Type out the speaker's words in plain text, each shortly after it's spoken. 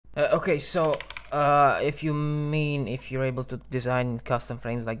Okay, so if you mean if you're able to design custom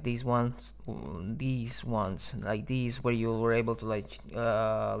frames like these ones, like these, where you were able to like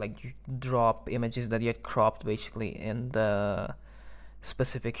drop images that get cropped basically in the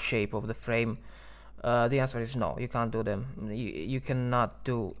specific shape of the frame, the answer is no. You can't do them. You cannot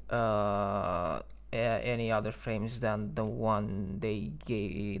do any other frames than the one they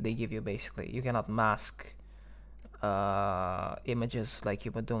give you basically. You cannot mask images like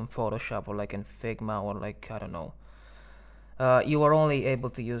you would do in Photoshop or like in Figma or like I don't know. You are only able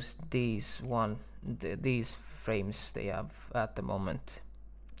to use these frames they have at the moment.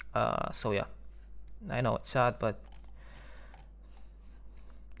 So yeah, I know it's sad, but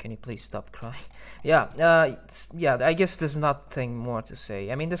can you please stop crying? Yeah, yeah. I guess there's nothing more to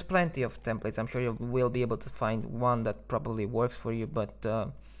say. I mean, there's plenty of templates. I'm sure you will be able to find one that probably works for you, but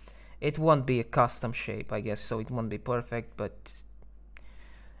it won't be a custom shape, I guess. So it won't be perfect, but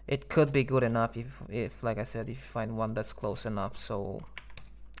it could be good enough if like I said, if you find one that's close enough. So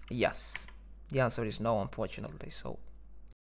yes, the answer is no, unfortunately. So